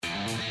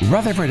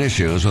Rutherford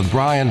Issues with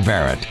Brian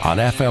Barrett on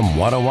FM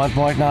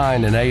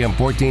 101.9 and AM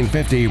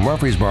 1450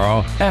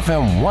 Murfreesboro,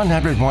 FM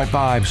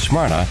 100.5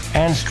 Smyrna,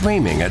 and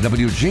streaming at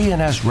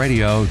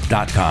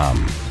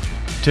WGNSradio.com.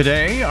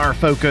 Today, our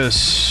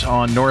focus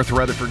on North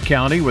Rutherford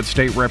County with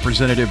State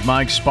Representative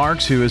Mike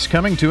Sparks, who is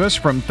coming to us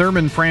from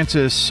Thurman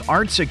Francis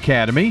Arts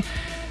Academy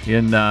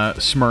in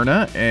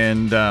Smyrna.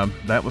 And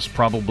that was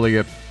probably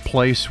a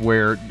place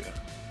where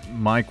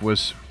Mike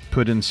was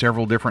put in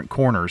several different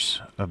corners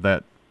of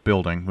that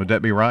building. Would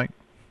that be right?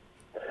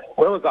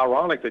 Well, it's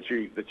ironic that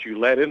you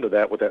led into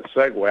that with that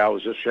segue. I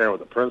was just sharing with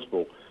the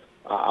principal.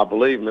 I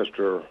believe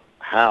Mr.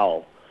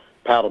 Howell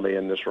paddled me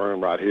in this room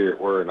right here.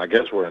 I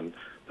guess we're in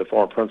the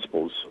former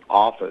principal's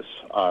office.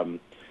 And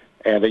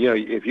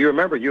if you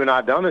remember, you and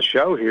I done a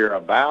show here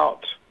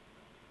about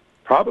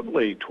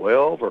probably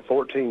 12 or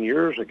 14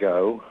 years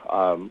ago.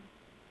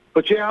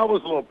 But yeah, I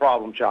was a little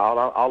problem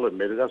child. I'll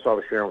admit it. That's what I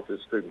was sharing with the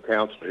student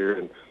council here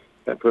and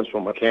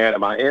Principal McCann. And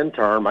my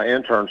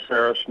intern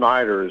Sarah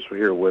Snyder is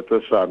here with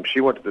us.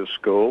 She went to this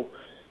school,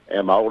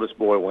 and my oldest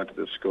boy went to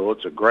this school.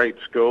 It's a great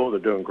school. They're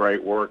doing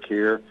great work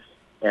here.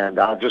 And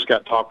I just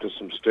got to talk to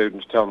some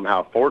students, telling them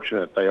how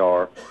fortunate they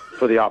are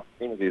for the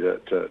opportunity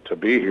to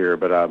be here.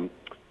 But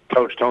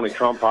Coach Tony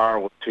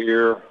Trumpire was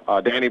here.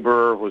 Danny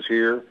Burr was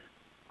here.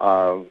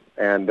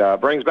 And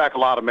brings back a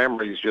lot of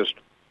memories just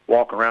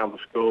walking around the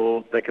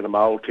school, thinking of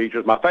my old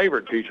teachers. My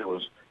favorite teacher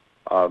was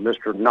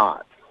Mr.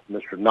 Knott.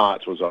 Mr.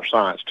 Knotts was our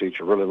science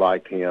teacher. Really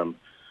liked him.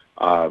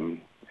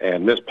 And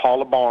Miss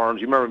Paula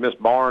Barnes. You remember Miss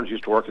Barnes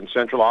used to work in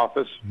central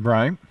office?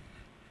 Right.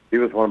 She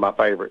was one of my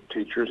favorite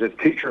teachers.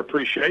 It's Teacher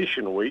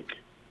Appreciation Week.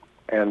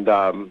 And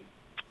in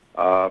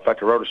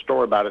fact, I wrote a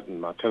story about it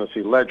in my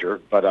Tennessee Ledger.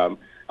 But I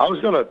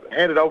was going to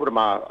hand it over to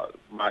my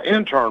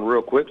intern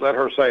real quick, let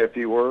her say a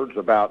few words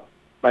about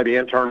maybe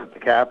intern at the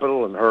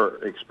Capitol and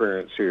her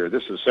experience here.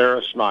 This is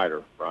Sarah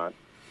Snyder, Brian.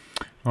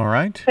 All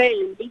right.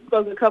 Hey, we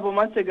spoke a couple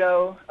months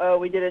ago.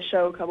 We did a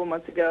show a couple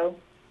months ago.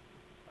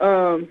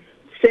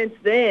 Since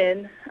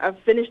then, I've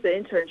finished the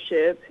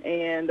internship,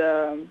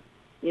 and,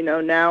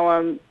 now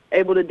I'm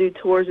able to do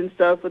tours and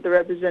stuff with the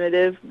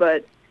representative.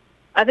 But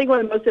I think one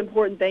of the most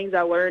important things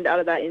I learned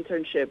out of that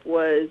internship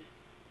was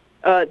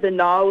the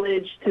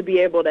knowledge to be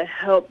able to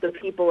help the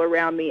people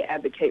around me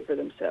advocate for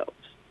themselves.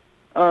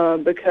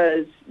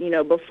 Because,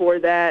 before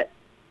that,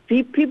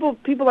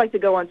 people like to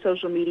go on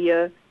social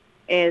media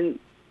and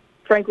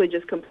frankly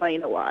just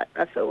complain a lot,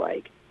 I feel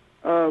like,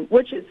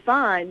 which is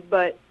fine,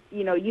 but,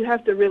 you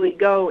have to really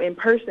go in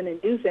person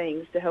and do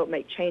things to help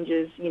make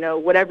changes,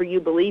 whatever you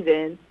believe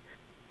in.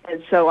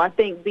 And so I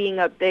think being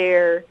up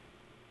there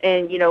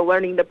and,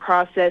 learning the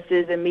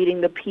processes and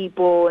meeting the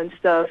people and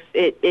stuff,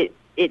 it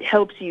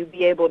helps you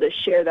be able to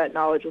share that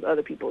knowledge with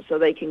other people so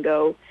they can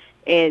go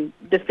and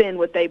defend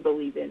what they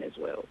believe in as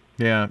well.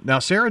 Yeah. Now,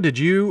 Sarah, did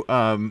you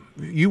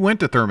you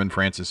went to Thurman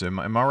Francis? Am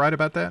I right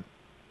about that?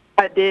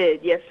 I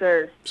did, yes,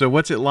 sir. So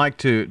what's it like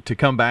to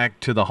come back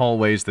to the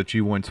hallways that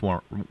you once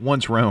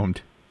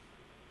roamed?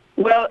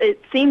 Well, it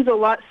seems a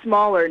lot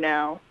smaller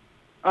now,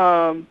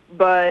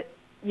 but,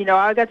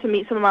 I got to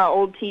meet some of my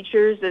old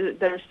teachers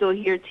that are still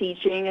here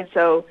teaching, and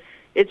so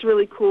it's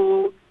really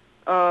cool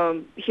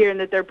hearing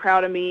that they're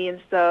proud of me and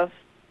stuff,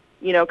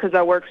 because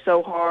I work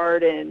so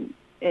hard, and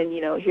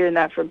hearing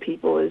that from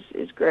people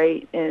is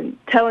great. And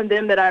telling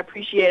them that I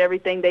appreciate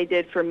everything they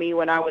did for me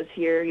when I was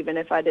here, even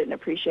if I didn't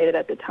appreciate it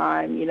at the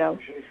time,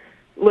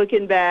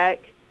 looking back.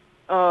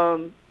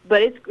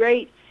 But it's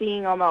great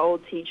seeing all my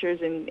old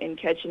teachers and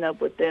catching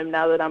up with them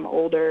now that I'm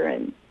older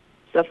and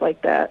stuff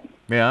like that.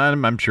 Yeah,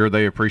 I'm sure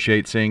they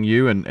appreciate seeing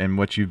you and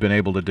what you've been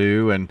able to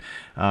do, and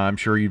I'm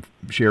sure you've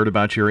shared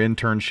about your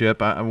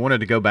internship. I wanted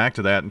to go back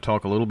to that and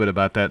talk a little bit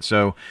about that.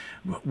 So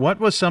what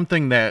was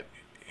something that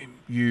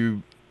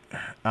you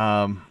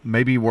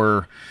maybe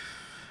were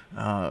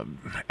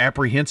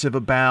apprehensive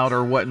about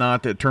or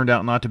whatnot that turned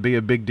out not to be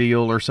a big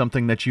deal, or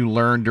something that you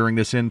learned during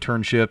this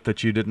internship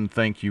that you didn't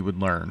think you would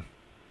learn?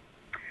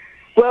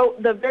 Well,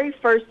 the very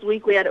first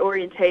week we had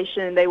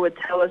orientation, they would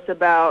tell us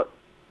about,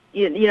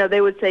 they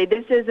would say,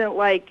 this isn't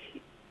like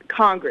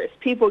Congress.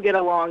 People get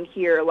along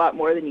here a lot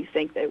more than you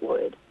think they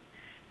would.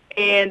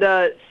 And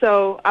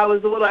so I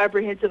was a little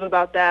apprehensive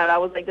about that. I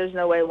was like, there's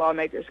no way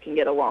lawmakers can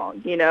get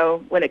along.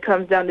 When it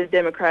comes down to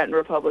Democrat and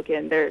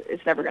Republican,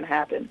 it's never going to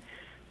happen.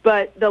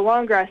 But the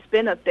longer I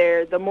spent up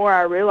there, the more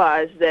I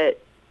realized that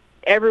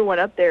everyone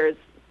up there is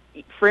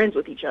friends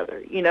with each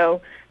other.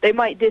 They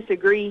might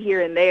disagree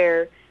here and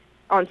there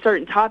on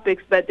certain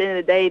topics, but at the end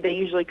of the day, they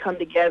usually come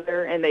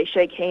together and they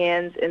shake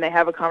hands and they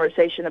have a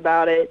conversation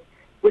about it,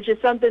 which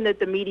is something that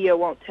the media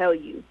won't tell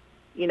you.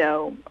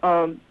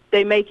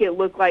 They make it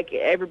look like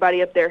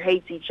everybody up there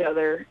hates each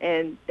other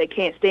and they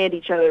can't stand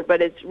each other,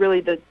 but it's really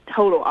the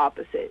total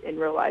opposite in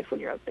real life when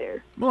you're up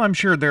there. Well, I'm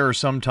sure there are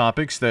some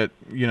topics that,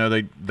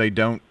 they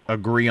don't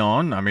agree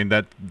on. I mean,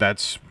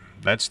 that's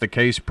the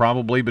case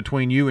probably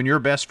between you and your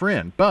best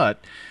friend,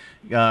 but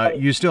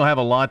you still have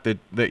a lot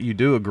that you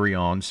do agree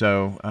on.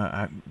 So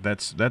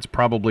that's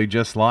probably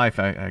just life.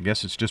 I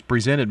guess it's just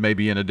presented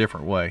maybe in a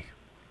different way.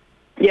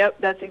 Yep,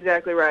 that's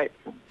exactly right.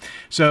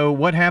 So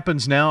what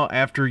happens now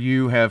after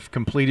you have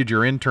completed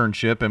your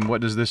internship, and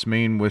what does this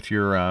mean with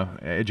your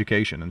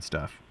education and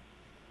stuff?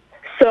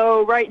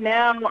 So right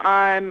now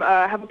I'm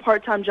have a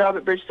part-time job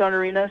at Bridgestone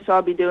Arena, so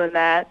I'll be doing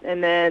that,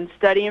 and then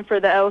studying for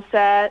the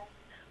LSAT,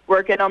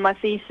 working on my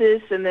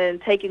thesis, and then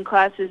taking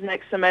classes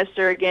next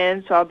semester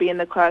again. So I'll be in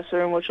the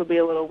classroom, which will be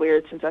a little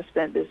weird since I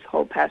spent this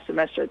whole past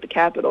semester at the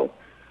Capitol.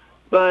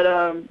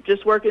 But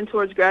just working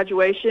towards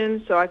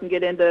graduation so I can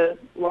get into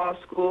law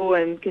school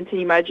and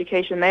continue my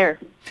education there.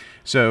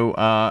 So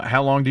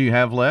how long do you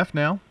have left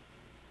now?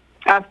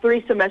 I have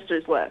 3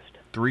 semesters left.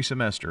 3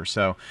 semesters.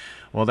 So,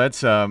 well,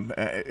 that's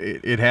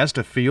it has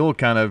to feel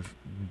kind of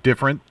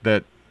different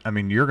that, I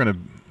mean, you're going to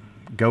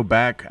go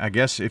back, I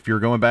guess if you're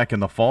going back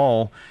in the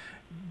fall,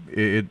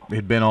 it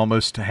had been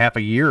almost half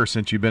a year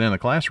since you've been in the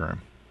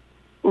classroom.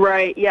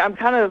 Right. Yeah, I'm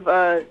kind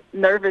of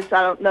nervous.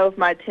 I don't know if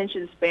my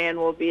attention span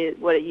will be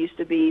what it used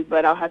to be,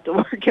 but I'll have to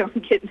work on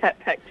getting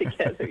that back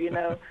together, you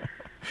know.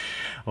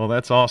 Well,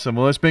 that's awesome.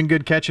 Well, it's been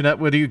good catching up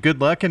with you. Good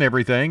luck and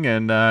everything,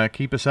 and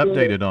keep us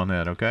updated on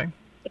that, okay?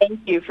 Thank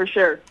you, for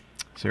sure.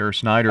 Sarah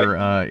Snyder,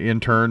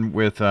 intern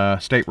with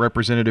State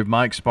Representative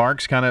Mike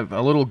Sparks, kind of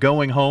a little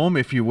going home,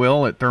 if you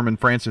will, at Thurman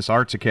Francis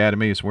Arts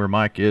Academy is where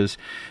Mike is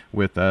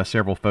with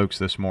several folks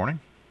this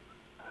morning.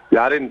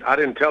 Yeah, I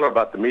didn't tell her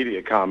about the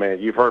media comment.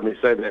 You've heard me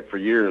say that for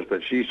years,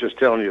 but she's just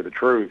telling you the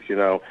truth. You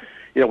know,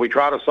 we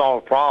try to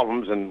solve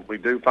problems and we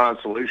do find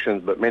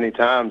solutions, but many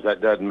times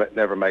that doesn't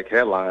never make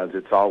headlines.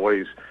 It's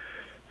always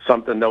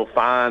something they'll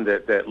find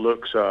that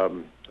looks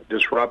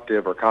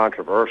disruptive or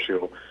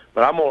controversial.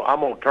 But I'm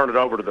gonna turn it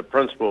over to the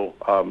principal,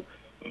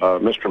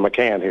 Mr.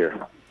 McCann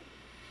here.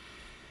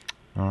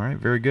 All right,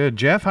 very good.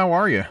 Jeff, how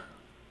are you?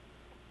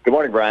 Good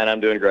morning, Brian.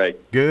 I'm doing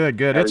great. Good.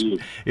 How are you?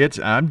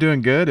 I'm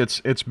doing good.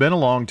 It's been a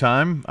long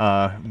time.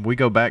 We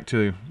go back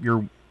to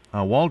your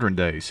Waldron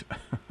days.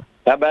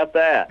 How about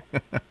that?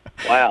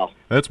 Wow.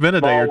 That's been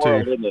a day or two.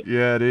 World, isn't it?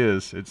 Yeah, it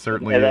is. It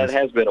certainly is. That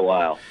has been a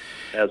while.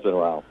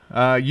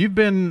 You've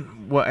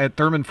been at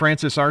Thurman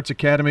Francis Arts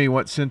Academy,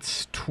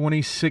 since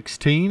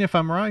 2016, if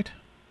I'm right?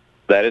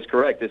 That is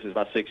correct. This is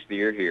my 6th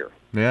year here.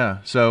 Yeah.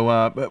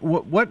 So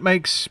what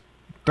makes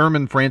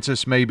Thurman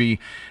Francis maybe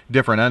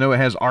different? I know it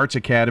has Arts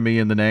Academy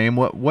in the name.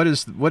 What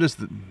is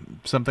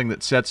something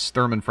that sets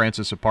Thurman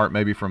Francis apart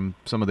maybe from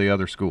some of the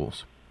other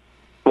schools?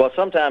 Well,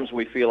 sometimes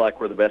we feel like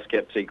we're the best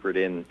kept secret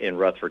in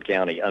Rutherford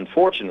County.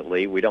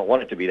 Unfortunately, we don't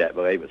want it to be that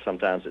way, but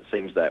sometimes it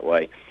seems that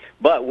way.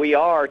 But we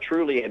are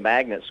truly a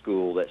magnet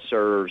school that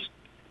serves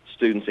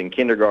students in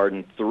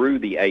kindergarten through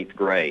the 8th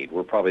grade.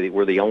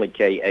 We're the only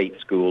K-8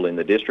 school in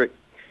the district.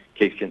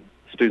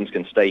 Students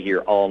can stay here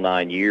all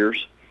 9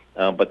 years.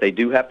 But they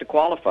do have to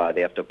qualify.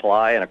 They have to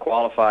apply and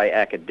qualify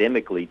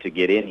academically to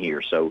get in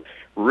here. So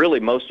really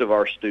most of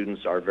our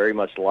students are very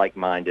much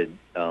like-minded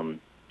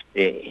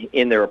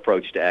in their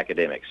approach to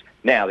academics.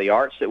 Now, the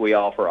arts that we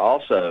offer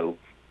also,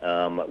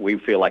 we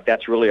feel like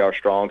that's really our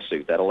strong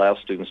suit. That allows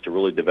students to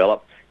really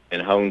develop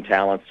and hone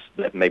talents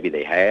that maybe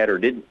they had or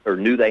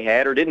knew they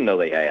had or didn't know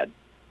they had.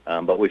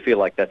 But we feel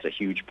like that's a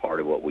huge part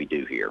of what we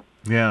do here.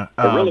 Yeah.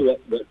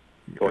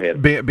 Go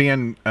ahead.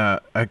 Being a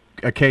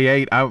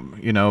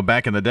K-8,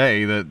 back in the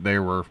day that they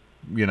were,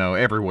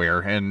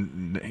 everywhere.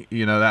 And,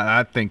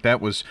 I think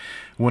that was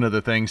one of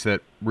the things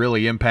that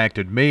really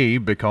impacted me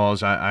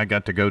because I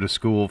got to go to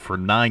school for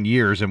 9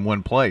 years in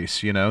one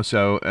place,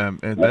 So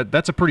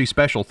that's a pretty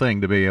special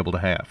thing to be able to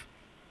have.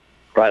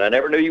 Right. I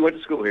never knew you went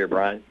to school here,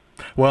 Brian.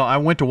 Well, I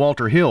went to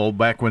Walter Hill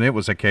back when it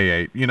was a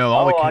K-8.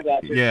 I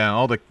got you. Yeah,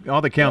 all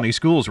the county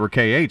schools were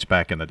K-8s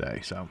back in the day,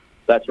 so.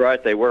 That's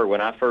right, they were. When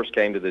I first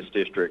came to this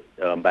district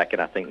back in,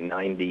 I think,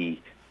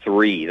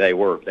 93, they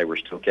were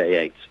still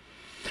K-8s.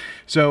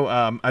 So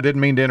I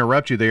didn't mean to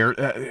interrupt you there.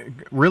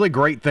 Really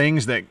great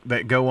things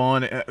that go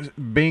on.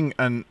 Being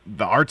in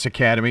the Arts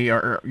Academy,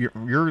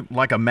 you're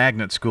like a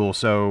magnet school.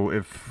 So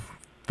if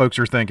folks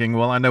are thinking,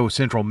 well, I know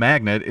Central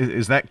Magnet,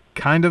 is that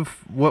kind of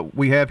what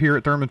we have here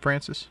at Thurman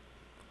Francis?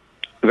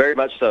 Very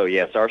much so,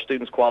 yes. Our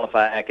students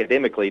qualify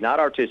academically, not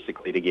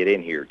artistically, to get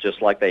in here,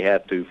 just like they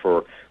have to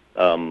for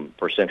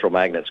Central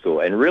Magnet School.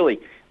 And really,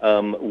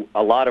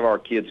 a lot of our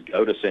kids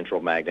go to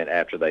Central Magnet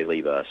after they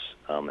leave us,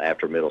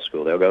 after middle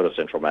school. They'll go to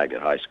Central Magnet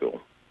High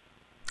School.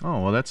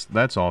 Oh, well,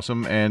 that's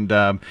awesome. And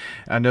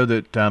I know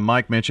that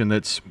Mike mentioned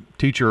that's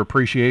Teacher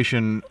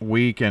Appreciation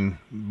Week, and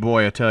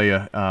boy, I tell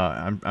you,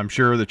 I'm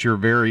sure that you're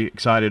very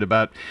excited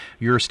about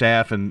your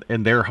staff and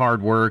their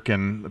hard work,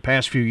 and the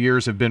past few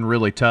years have been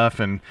really tough,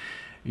 and,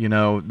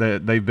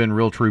 they've been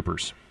real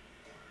troopers.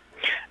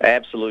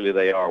 Absolutely,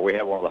 they are. We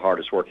have one of the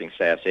hardest working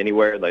staffs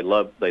anywhere. They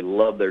love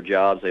their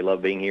jobs. They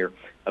love being here.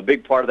 A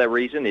big part of that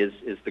reason is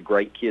the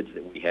great kids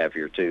that we have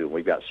here too.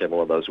 We've got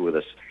several of those with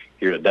us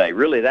here today.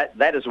 Really,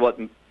 that is what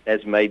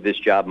has made this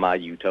job my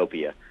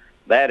utopia.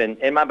 That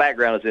and my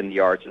background is in the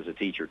arts as a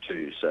teacher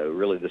too. So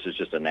really, this is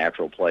just a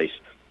natural place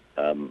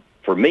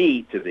for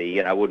me to be,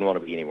 and I wouldn't want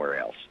to be anywhere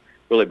else.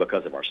 Really,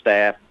 because of our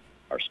staff,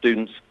 our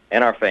students,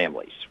 and our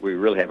families. We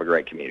really have a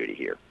great community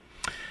here.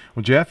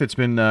 Well, Jeff, it's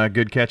been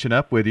good catching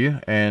up with you,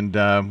 and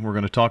we're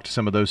going to talk to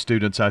some of those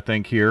students, I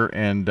think, here,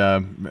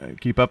 and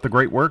keep up the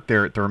great work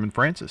there at Thurman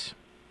Francis.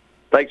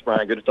 Thanks,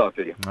 Brian. Good to talk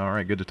to you. All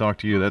right, good to talk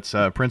to you. That's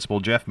Principal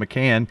Jeff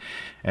McCann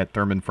at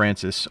Thurman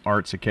Francis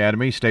Arts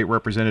Academy. State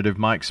Representative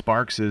Mike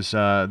Sparks is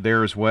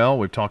there as well.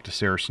 We've talked to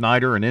Sarah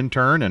Snyder, an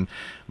intern. And,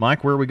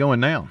 Mike, where are we going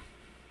now?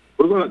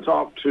 We're going to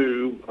talk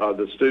to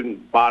the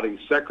student body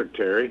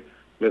secretary,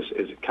 Miss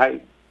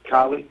Kylie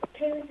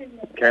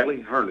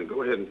Herndon.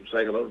 Go ahead and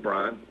say hello to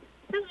Brian.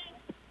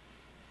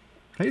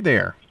 Hey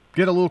there.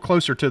 Get a little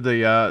closer to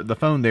the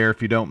phone there,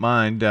 if you don't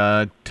mind.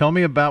 Tell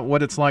me about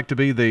what it's like to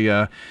be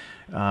the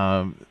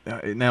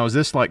now, is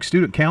this like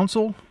student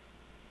council?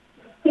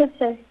 Yes,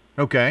 sir.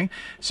 Okay.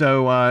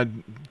 So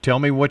tell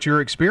me what your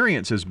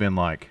experience has been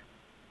like.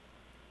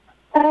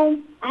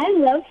 I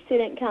love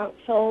student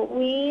council.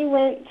 We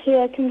went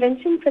to a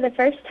convention for the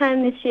first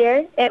time this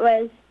year. It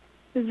was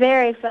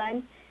very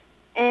fun.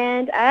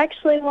 And I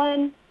actually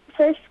won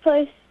first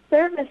place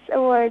service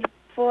award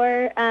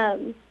for,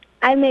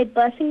 I made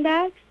blessing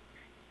bags.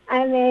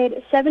 I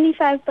made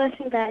 75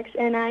 blessing bags,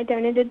 and I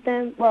donated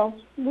them,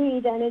 we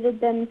donated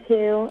them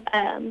to,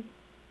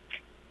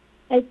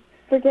 I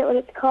forget what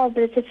it's called,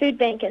 but it's a food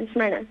bank in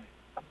Smyrna.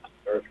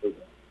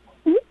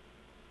 Mm-hmm.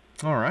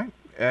 All right.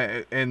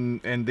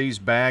 And these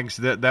bags,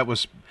 that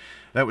was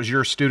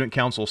your student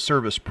council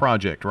service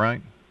project,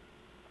 right?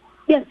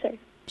 Yes, sir.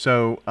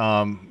 So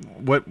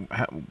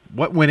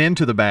what went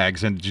into the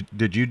bags, and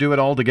did you do it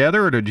all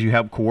together, or did you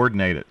help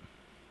coordinate it?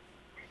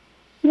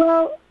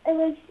 Well, it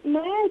was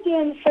my idea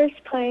in the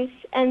first place,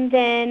 and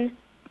then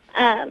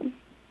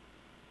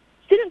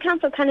student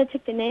council kind of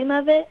took the name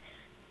of it,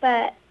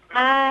 but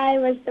I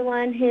was the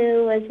one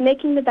who was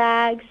making the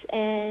bags,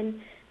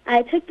 and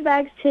I took the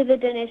bags to the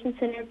donation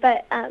center.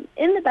 But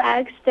in the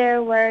bags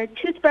there were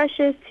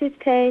toothbrushes,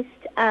 toothpaste,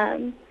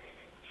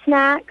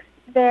 snacks.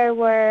 There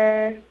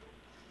were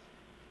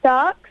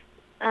socks,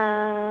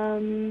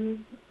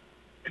 hand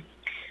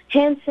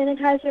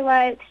sanitizer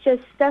wipes,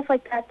 just stuff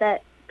like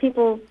that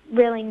people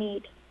really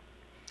need.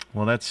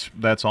 Well, that's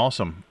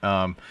awesome.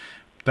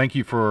 Thank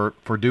you for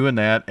doing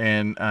that,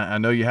 and I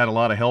know you had a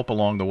lot of help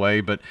along the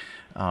way, but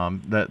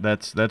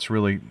that's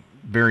really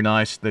very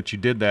nice that you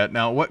did that.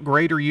 Now, what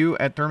grade are you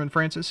at Thurman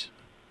Francis?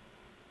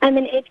 I'm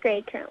in 8th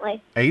grade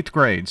currently. 8th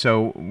grade.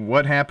 So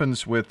what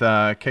happens with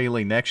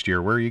Kaylee next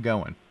year? Where are you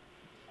going?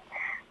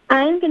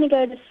 I'm going to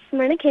go to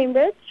Smyrna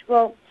Cambridge,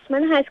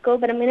 Smyrna High School,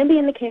 but I'm going to be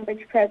in the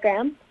Cambridge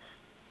program.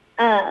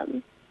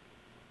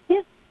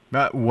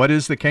 What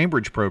is the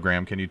Cambridge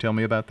program? Can you tell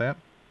me about that?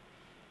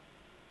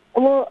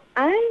 Well,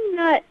 I'm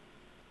not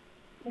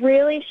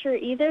really sure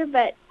either,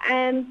 but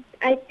I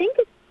think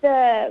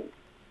I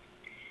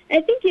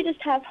think you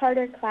just have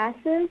harder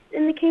classes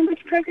in the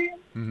Cambridge program.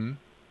 Mm-hmm.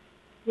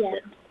 Yeah.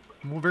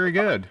 Well, very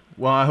good.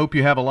 Well, I hope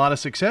you have a lot of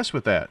success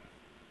with that.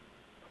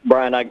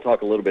 Brian, I can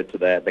talk a little bit to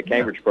that. The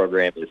Cambridge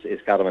program is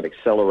kind of an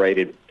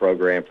accelerated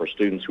program for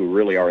students who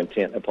really are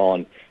intent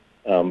upon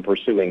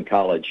pursuing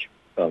college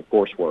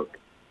coursework.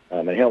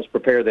 It helps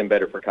prepare them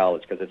better for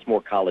college because it's more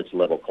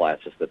college-level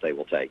classes that they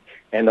will take.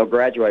 And they'll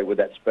graduate with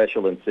that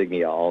special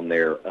insignia on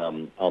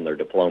their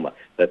diploma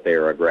that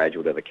they're a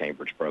graduate of the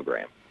Cambridge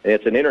program. And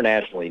it's an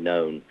internationally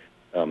known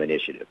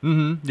initiative.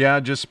 Mm-hmm. Yeah,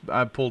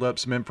 I pulled up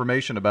some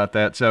information about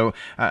that. So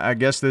I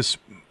guess this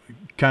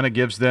kind of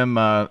gives them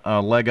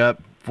a leg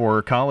up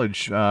for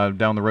college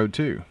down the road,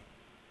 too.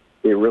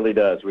 It really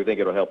does. We think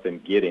it'll help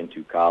them get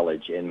into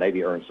college and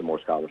maybe earn some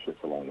more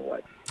scholarships along the way.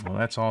 Well,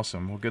 that's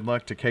awesome. Well, good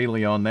luck to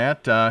Kaylee on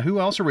that.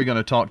 Who else are we going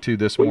to talk to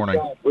this morning?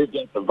 We've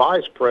got the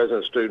Vice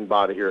President of Student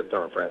Body here at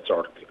Thurman Francis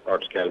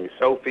Arts Academy,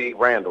 Sophie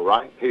Randall,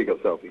 right? Here you go,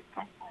 Sophie.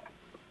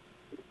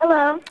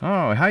 Hello.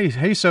 Oh, hi.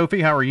 Hey,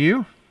 Sophie. How are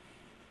you?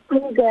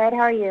 I'm good. How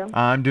are you?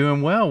 I'm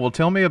doing well. Well,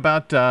 tell me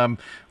about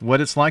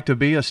what it's like to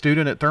be a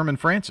student at Thurman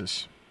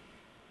Francis.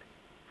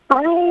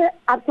 I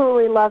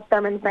absolutely love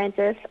Thurman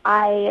Francis.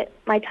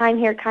 My time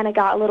here kind of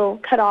got a little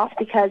cut off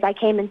because I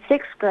came in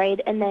 6th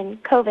grade and then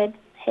COVID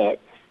hit.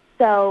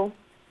 So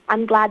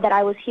I'm glad that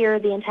I was here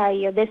the entire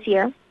year this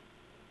year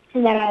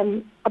and that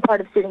I'm a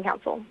part of Student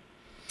Council.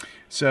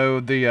 So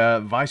the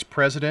Vice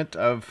President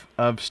of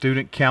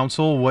Student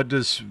Council, what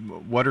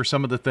are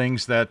some of the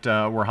things that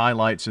were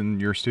highlights in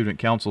your Student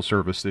Council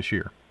service this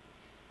year?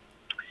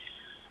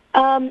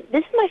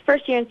 This is my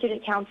first year in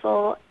Student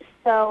Council,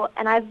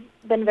 and I've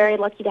been very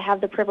lucky to have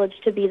the privilege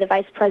to be the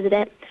Vice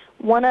President.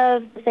 One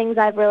of the things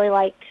I've really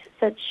liked,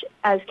 such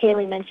as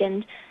Kaylee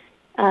mentioned,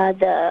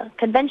 the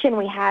convention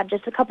we had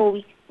just a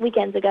couple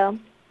weekends ago,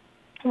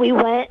 we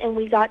went and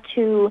we got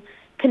to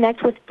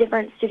connect with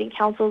different student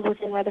councils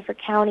within Rutherford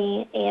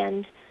County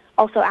and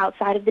also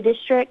outside of the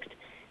district.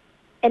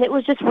 And it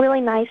was just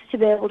really nice to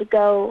be able to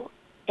go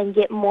and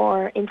get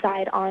more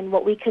insight on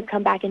what we could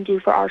come back and do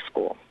for our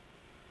school.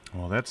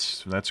 Well,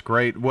 that's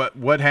great.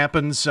 What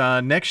happens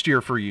next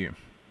year for you?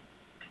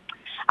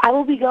 I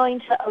will be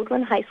going to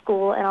Oakland High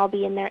School, and I'll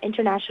be in their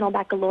International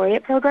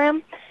Baccalaureate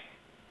program.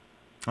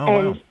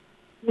 Oh,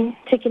 wow.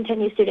 To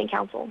continue Student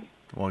Council.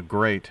 Well,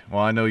 great.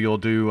 Well, I know you'll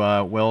do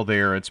well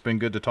there. It's been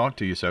good to talk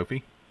to you,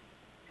 Sophie.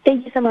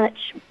 Thank you so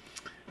much.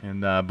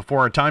 And before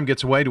our time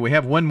gets away, do we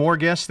have one more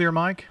guest there,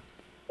 Mike?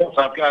 Yes,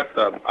 I've got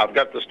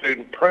the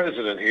student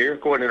president here.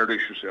 Go ahead and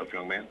introduce yourself,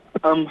 young man.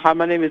 Hi,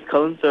 my name is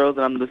Cullen Searles,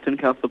 and I'm the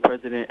student council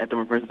president at the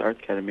Thurman Arts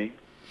Academy.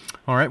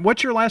 All right.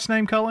 What's your last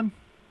name, Cullen?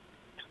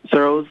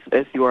 Searles,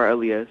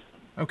 S-U-R-L-E-S.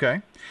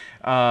 Okay.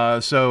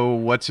 So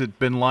what's it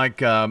been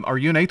like? Are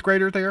you an 8th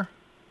grader there?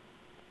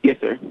 Yes,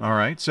 sir. All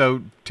right.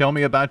 So tell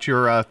me about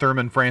your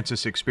Thurman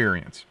Francis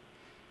experience.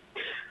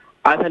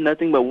 I've had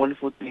nothing but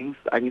wonderful things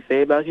I can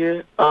say about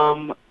here.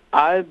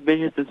 I've been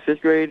here since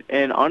 5th grade,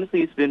 and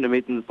honestly, it's been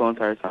amazing this whole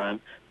entire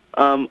time.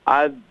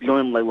 I've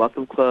joined lots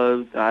of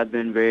clubs. I've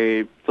been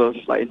very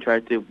social,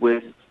 interactive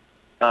with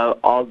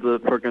all the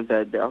programs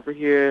that they offer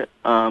here.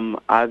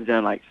 I've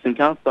done student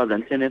council. I've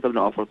done tennis. I've done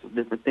all sorts of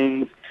different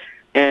things,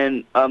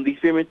 and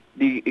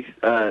the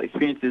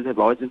experiences have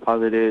always been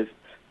positive.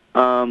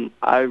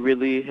 I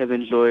really have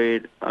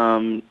enjoyed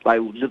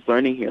just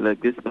learning here.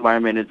 This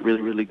environment is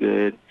really, really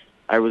good.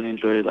 I really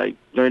enjoyed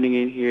learning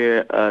in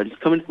here. Just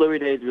coming to school every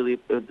day is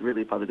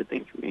really a positive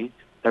thing for me.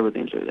 I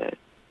really enjoy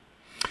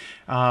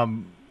that.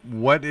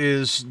 What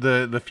is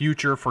the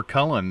future for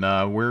Cullen?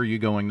 Where are you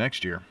going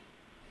next year?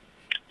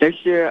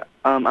 Next year,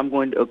 I'm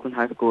going to Oakland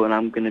High School, and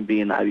I'm going to be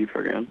in the IB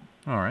program.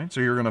 All right. So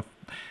you're going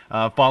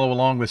to follow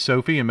along with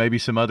Sophie and maybe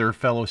some other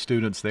fellow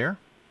students there?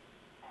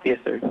 Yes,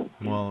 sir.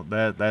 Well,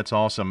 that's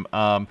awesome.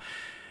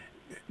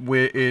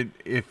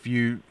 If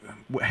you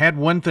had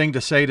one thing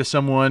to say to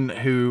someone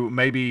who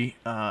maybe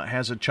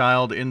has a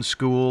child in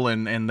school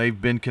and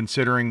they've been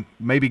considering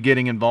maybe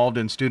getting involved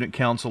in student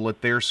council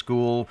at their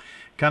school,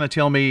 kind of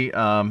tell me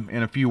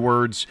in a few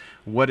words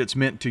what it's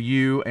meant to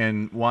you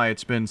and why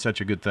it's been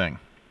such a good thing.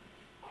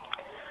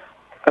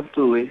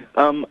 Absolutely.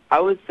 I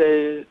would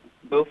say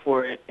go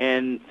for it,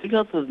 and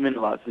student council has meant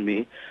a lot to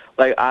me.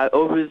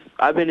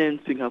 I've been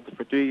in student council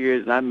for 3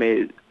 years, and I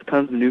made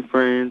tons of new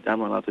friends. I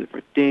learned lots of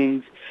different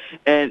things,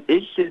 and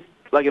it's just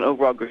an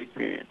overall great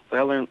experience.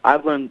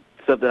 I've learned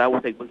stuff that I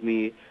will take with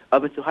me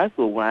up until high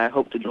school when I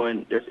hope to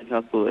join their student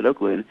council at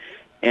Oakland.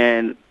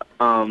 And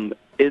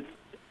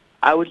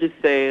I would just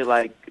say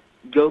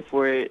go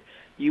for it.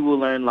 You will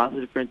learn lots of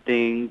different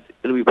things.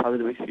 It'll be a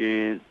positive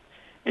experience,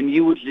 and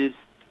you will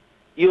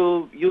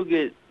you'll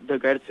get the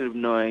gratitude of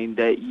knowing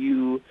that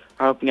you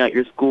are helping out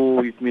your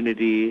school, your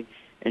community,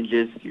 and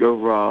just your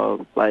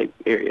overall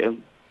area.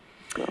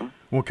 So.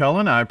 Well,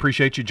 Cullen, I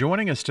appreciate you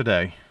joining us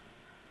today.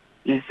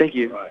 Yes, thank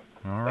you.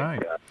 All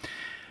right.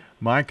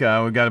 Mike,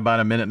 we've got about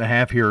a minute and a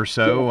half here or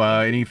so.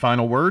 Any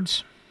final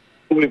words?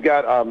 We've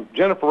got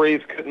Jennifer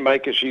Reeves couldn't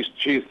make it.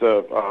 She's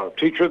the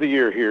Teacher of the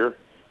Year here.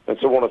 And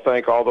so I want to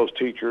thank all those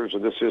teachers,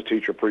 and this is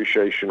Teacher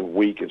Appreciation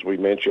Week, as we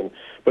mentioned.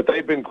 But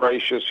they've been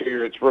gracious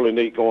here. It's really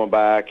neat going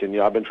back, and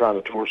I've been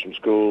trying to tour some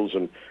schools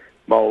and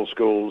my old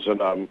schools,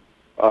 and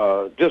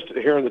just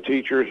hearing the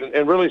teachers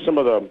and really some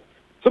of the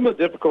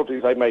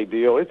difficulties they may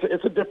deal.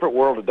 It's a different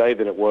world today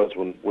than it was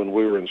when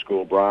we were in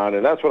school, Brian,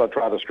 and that's what I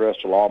try to stress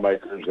to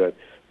lawmakers, that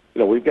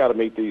we've got to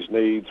meet these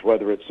needs,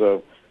 whether it's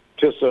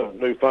just a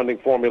new funding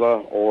formula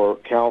or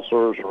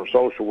counselors or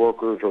social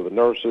workers or the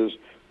nurses.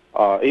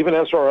 Even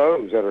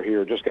SROs that are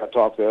here. Just got to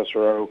talk to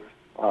SRO.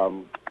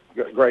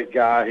 Great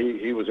guy.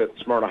 He was at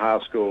Smyrna High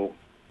School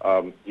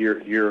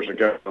years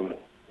ago.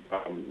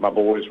 My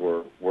boys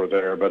were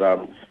there.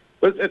 But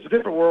it's a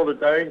different world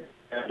today.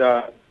 And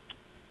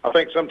I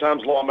think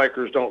sometimes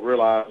lawmakers don't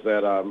realize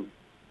that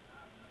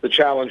the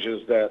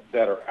challenges that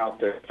are out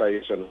there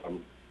facing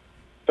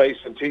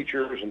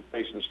teachers and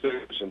facing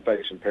students and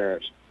facing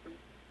parents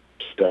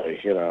today,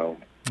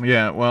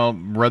 Yeah, well,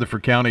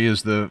 Rutherford County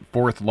is the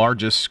 4th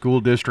largest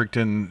school district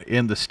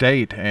in the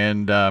state,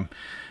 and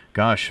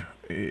gosh,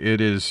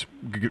 it is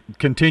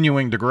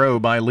continuing to grow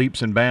by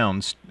leaps and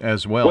bounds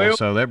as well,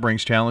 so that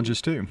brings challenges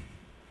too.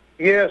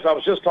 Yes, I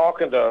was just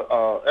talking to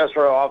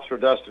SRO Officer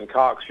Dustin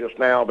Cox just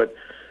now, but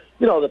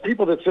the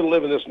people that still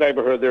live in this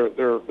neighborhood,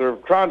 they're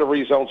trying to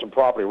rezone some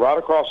property right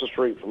across the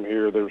street from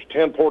here. There's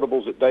 10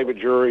 portables at David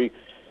Jury.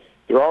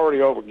 They're already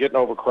getting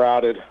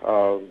overcrowded.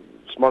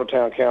 Smyrna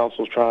Town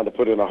Council is trying to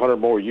put in 100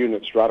 more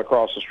units right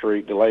across the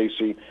street to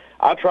Lacey.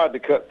 I tried to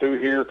cut through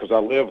here because I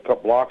live a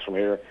couple blocks from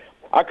here.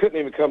 I couldn't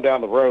even come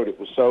down the road. It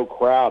was so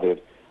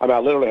crowded. I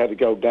literally had to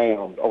go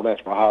down on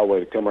National Highway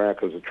to come around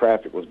because the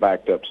traffic was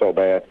backed up so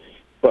bad.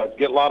 But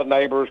get a lot of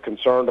neighbors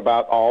concerned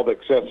about all the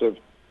excessive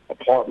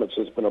apartments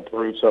that's been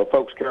approved. So if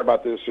folks care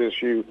about this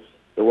issue,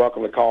 they're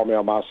welcome to call me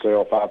on my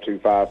cell,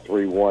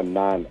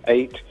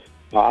 525-3198.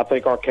 I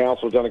think our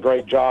council has done a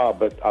great job,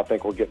 but I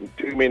think we're getting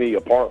too many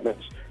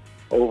apartments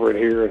over in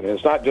here, and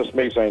it's not just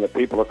me saying that.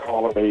 People are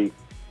calling me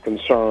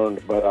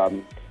concerned, but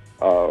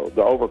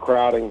the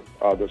overcrowding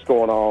that's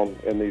going on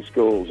in these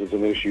schools is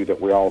an issue that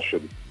we all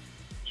should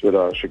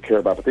care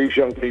about. But these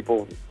young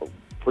people,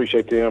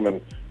 appreciate them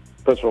and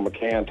Principal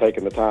McCann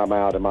taking the time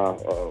out, and my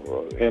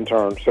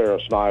intern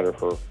Sarah Snyder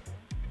for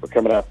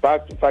coming out.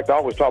 In fact, I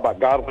always talk about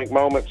God-wink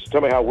moments.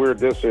 Tell me how weird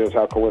this is,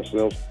 how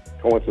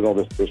coincidental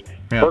this is.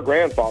 Yeah. Her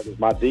grandfather's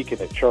my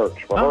deacon at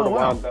church. For her to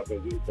wind up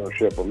with an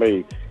internship with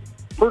me,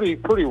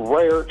 pretty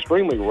rare,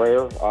 extremely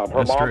rare. Her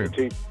That's mom true. could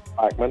teach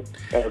Blackman,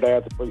 and her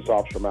dad's a police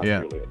officer from Mount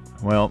Juliet.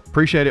 Well,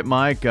 appreciate it,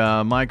 Mike.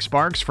 Mike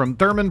Sparks from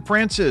Thurman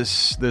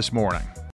Francis this morning.